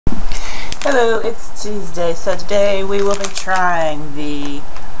Hello, it's Tuesday, so today we will be trying the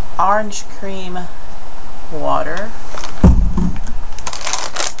orange cream water,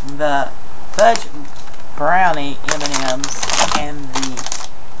 the fudge brownie M&Ms, and the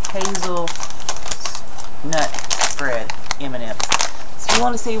hazelnut spread M&Ms. So if you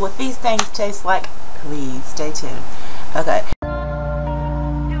want to see what these things taste like, please stay tuned. Okay.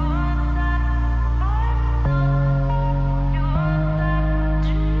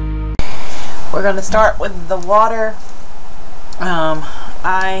 We're going to start with the water.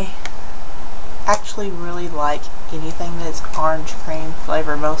 I actually really like anything that's orange cream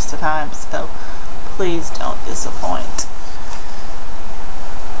flavor most of the time, so please don't disappoint.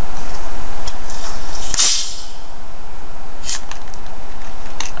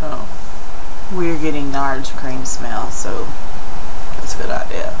 Oh, we're getting the orange cream smell, so that's a good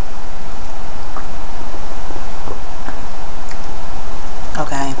idea.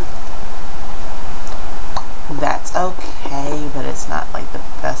 Okay. That's okay, but it's not like the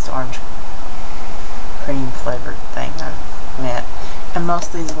best orange cream flavored thing I've met. And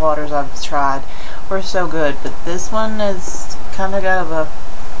most of these waters I've tried were so good, but this one is kind of got a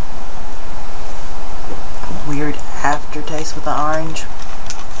weird aftertaste with the orange.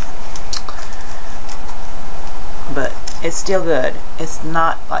 But it's still good. It's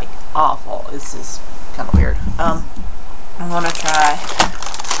not like awful. It's just kind of weird. I'm gonna try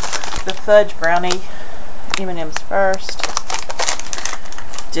the fudge brownie M&Ms first,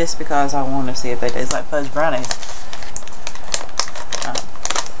 just because I want to see if they taste like fudge brownies.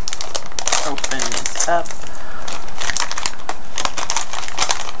 Open this up.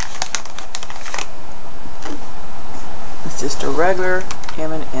 It's just a regular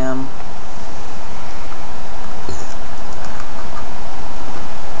M&M.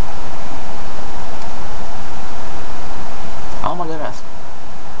 Oh my goodness.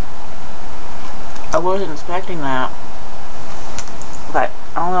 I wasn't expecting that. Okay,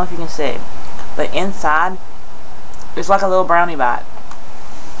 I don't know if you can see, but inside, it's like a little brownie bite.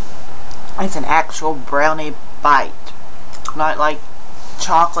 It's an actual brownie bite. Not like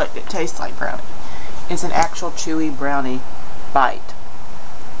chocolate that tastes like brownie. It's an actual chewy brownie bite.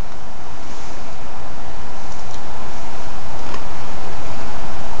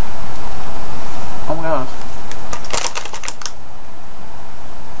 Oh my gosh.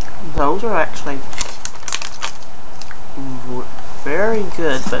 Those are actually very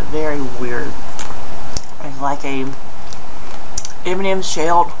good, but very weird. It's like a M&M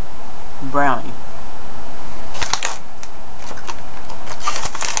shelled brownie.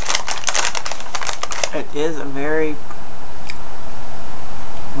 It is a very,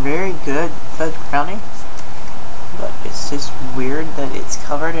 very good fudge brownie, but it's just weird that it's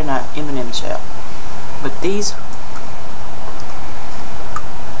covered in an M&M shell. But these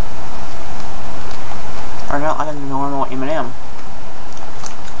are not like a normal M&M.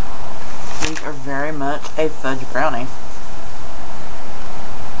 These are very much a fudge brownie.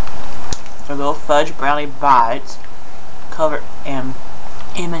 They're little fudge brownie bites covered in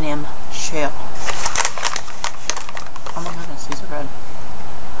M&M shell. Oh my goodness, these are good.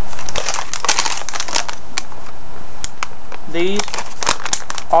 These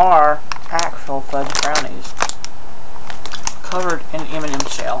are actual fudge brownies covered in M&M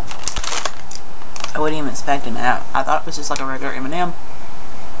shell. I wasn't even expecting that. I thought it was just like a regular M&M.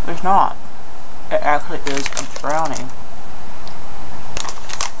 But it's not. It actually is a brownie.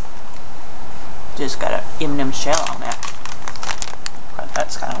 Just got an M&M shell on it. But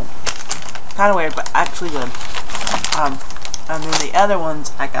that's kind of weird, but actually good. And then the other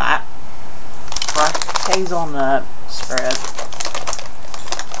ones I got were hazelnut spread.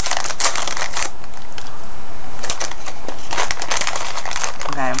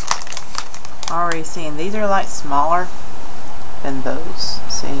 Okay. Already seeing these are like smaller than those.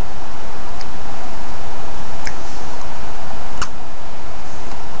 See,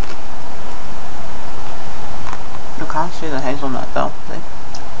 you can't see the hazelnut though. See?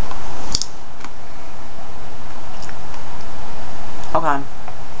 Okay,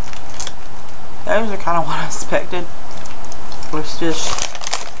 those are kind of what I expected. It's just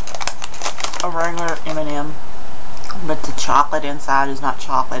a regular M&M, but the chocolate inside is not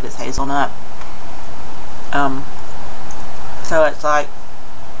chocolate; it's hazelnut. So it's like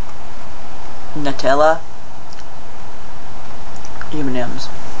Nutella M&Ms,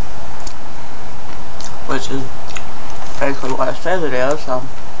 which is basically what it says it is. So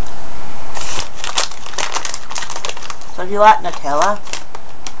if you like Nutella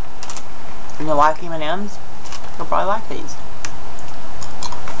and you like M&Ms, you'll probably like these.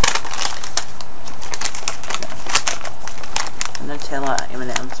 Nutella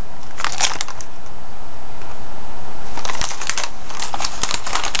M&Ms.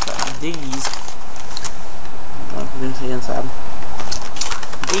 So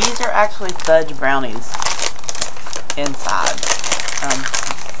these are actually fudge brownies inside.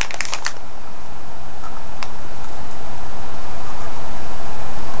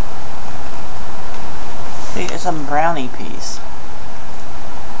 See, it's a brownie piece.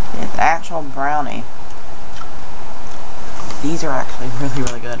 It's actual brownie. These are actually really,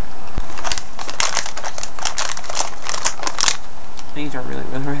 really good. These are really,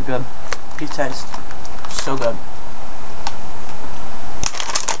 really, really good. These taste so good.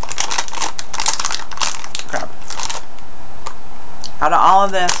 Crap. Out of all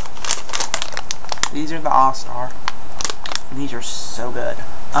of this, these are the all-star. These are so good.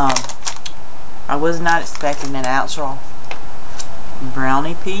 I was not expecting an actual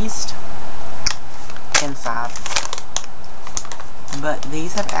brownie piece inside, but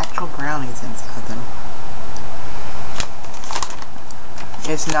these have actual brownies inside them.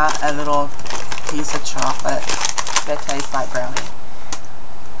 It's not a little piece of chocolate that tastes like brownie.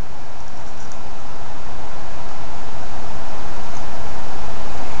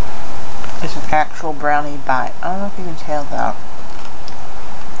 It's an actual brownie bite. I don't know if you can tell though,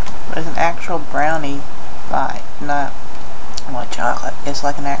 but it's an actual brownie bite, not like chocolate. It's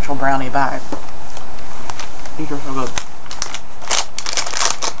like an actual brownie bite. These are so good.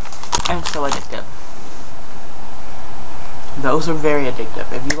 And so addictive. Those are very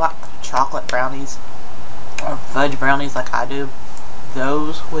addictive. If you like chocolate brownies or fudge brownies like I do,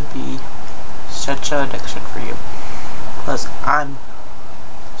 those would be such an addiction for you. Plus, I'm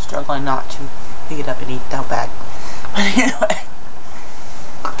struggling not to pick it up and eat that bag. But anyway,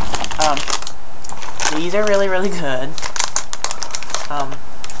 these are really, really good.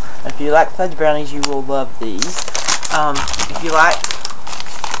 If you like fudge brownies, you will love these. If you like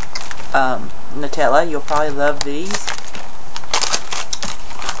Nutella, you'll probably love these.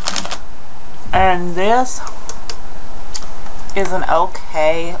 And this is an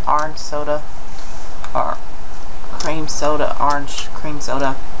okay orange soda or cream soda, orange cream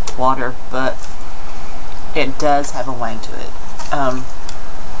soda water, but it does have a wang to it.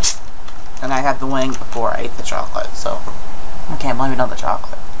 And I had the wang before I ate the chocolate, so I can't blame it on the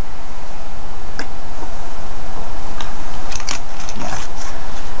chocolate. Yeah.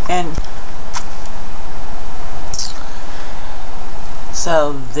 And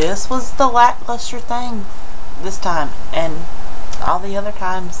so this was the lackluster thing this time, and all the other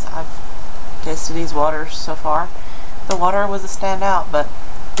times I've tasted these waters so far, the water was a standout, but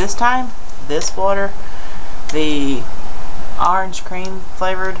this time, this water, the orange cream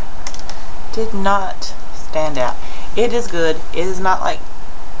flavored, did not stand out. It is good. It is not like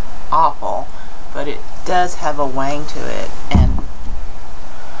awful, but it does have a wang to it and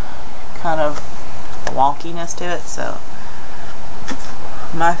kind of wonkiness to it. So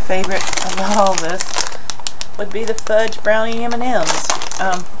my favorite of all this would be the fudge brownie M&Ms.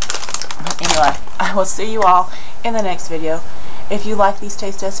 Anyway, I will see you all in the next video. If you like these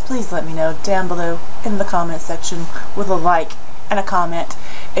taste tests, please let me know down below in the comment section with a like and a comment.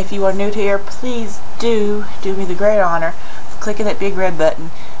 If you are new to here, please do me the great honor of clicking that big red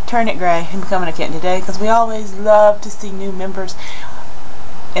button, turn it gray, and becoming a kitten today, because we always love to see new members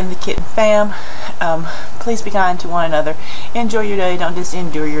in the kitten fam. Please be kind to one another. Enjoy your day. Don't just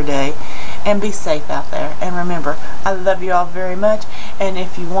endure your day. And be safe out there. And remember, I love you all very much. And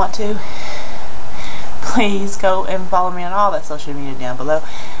if you want to, please go and follow me on all that social media down below.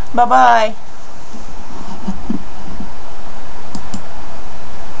 Bye-bye.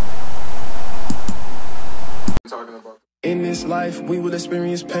 In this life, we will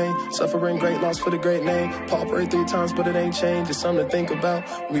experience pain, suffering great loss for the great name. Paul prayed 3 times, but it ain't changed. It's something to think about.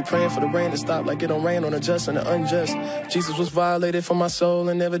 We praying for the rain to stop like it don't rain on the just and the unjust. Jesus was violated for my soul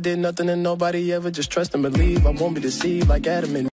and never did nothing and nobody ever. Just trust and believe. I won't be deceived like Adam and